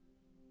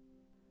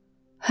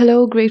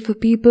Hello, grateful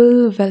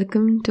people.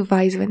 Welcome to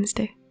Wise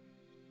Wednesday.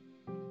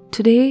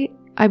 Today,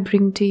 I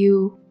bring to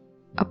you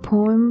a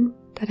poem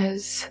that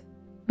has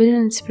been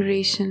an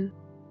inspiration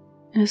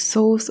and a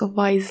source of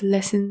wise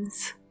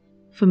lessons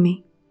for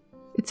me.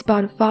 It's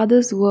about a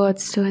father's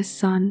words to his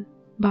son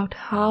about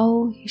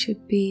how he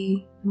should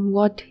be and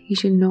what he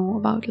should know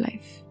about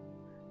life.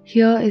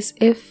 Here is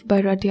If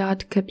by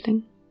Rudyard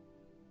Kipling.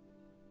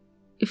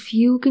 If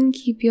you can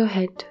keep your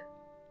head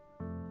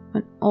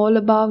when all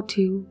about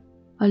you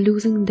are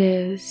losing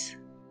theirs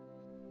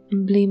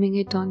and blaming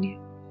it on you.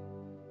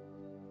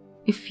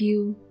 If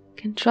you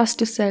can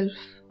trust yourself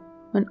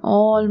when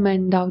all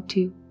men doubt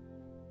you,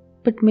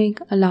 but make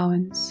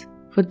allowance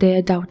for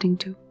their doubting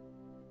too.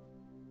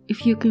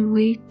 If you can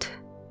wait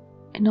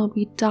and not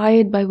be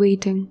tired by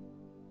waiting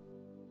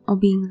or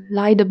being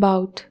lied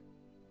about,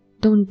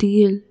 don't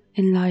deal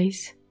in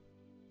lies.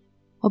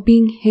 Or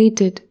being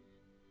hated,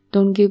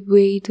 don't give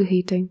way to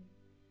hating.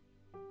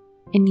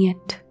 And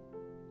yet,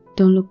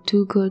 don't look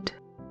too good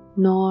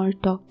nor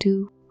talk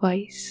too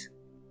wise.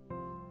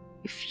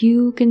 If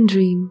you can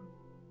dream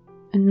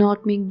and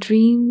not make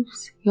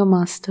dreams your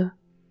master,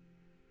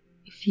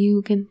 if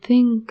you can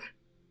think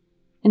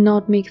and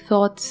not make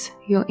thoughts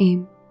your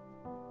aim,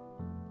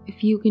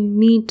 if you can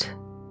meet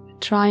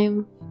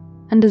triumph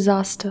and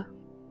disaster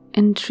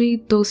and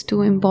treat those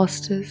two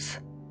impostors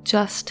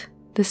just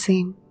the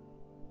same,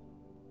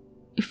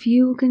 if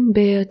you can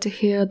bear to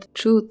hear the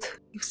truth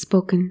you've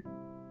spoken,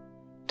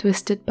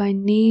 twisted by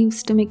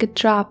knaves to make a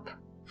trap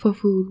for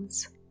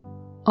fools,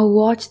 or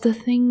watch the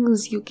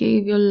things you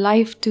gave your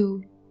life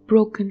to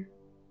broken,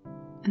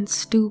 and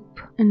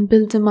stoop and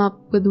build them up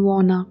with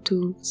worn out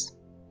tools.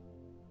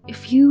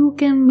 If you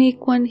can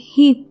make one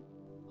heap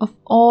of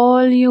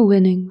all your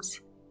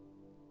winnings,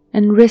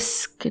 and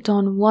risk it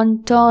on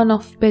one turn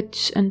of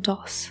pitch and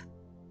toss,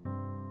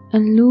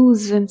 and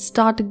lose and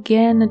start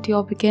again at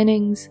your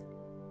beginnings,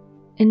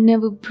 and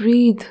never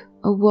breathe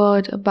a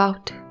word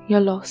about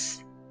your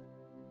loss.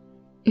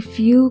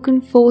 If you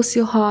can force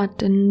your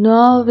heart and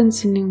nerve and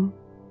sinew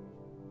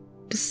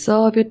to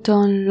serve your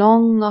turn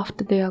long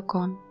after they are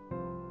gone,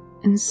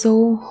 and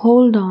so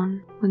hold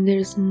on when there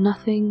is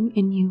nothing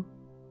in you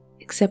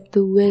except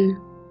the will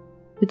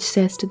which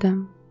says to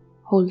them,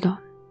 hold on.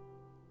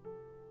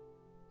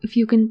 If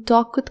you can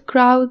talk with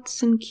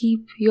crowds and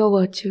keep your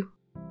virtue,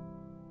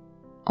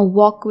 or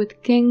walk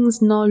with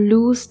kings nor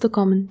lose the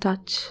common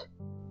touch,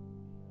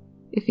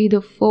 if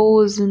either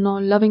foes nor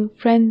loving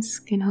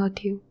friends can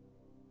hurt you,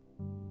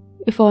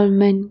 if all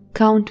men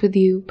count with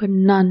you but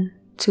none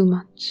too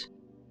much,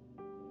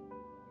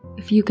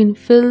 if you can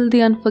fill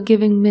the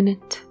unforgiving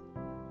minute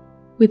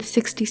with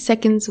 60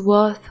 seconds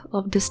worth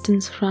of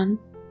distance run,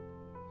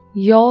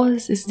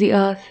 yours is the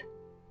earth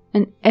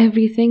and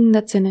everything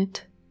that's in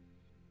it,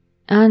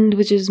 and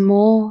which is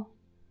more,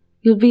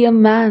 you'll be a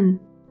man,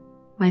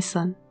 my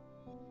son.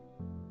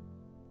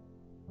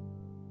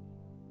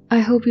 I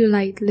hope you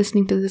liked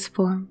listening to this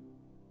poem.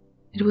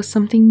 It was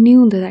something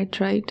new that I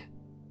tried.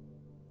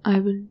 I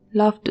would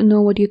love to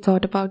know what you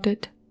thought about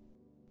it.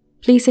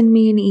 Please send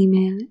me an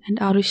email at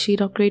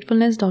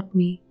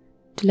arushi.gratefulness.me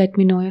to let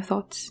me know your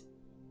thoughts.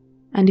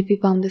 And if you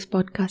found this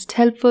podcast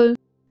helpful,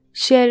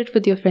 share it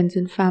with your friends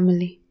and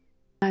family.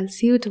 I'll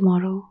see you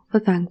tomorrow for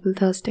Thankful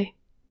Thursday.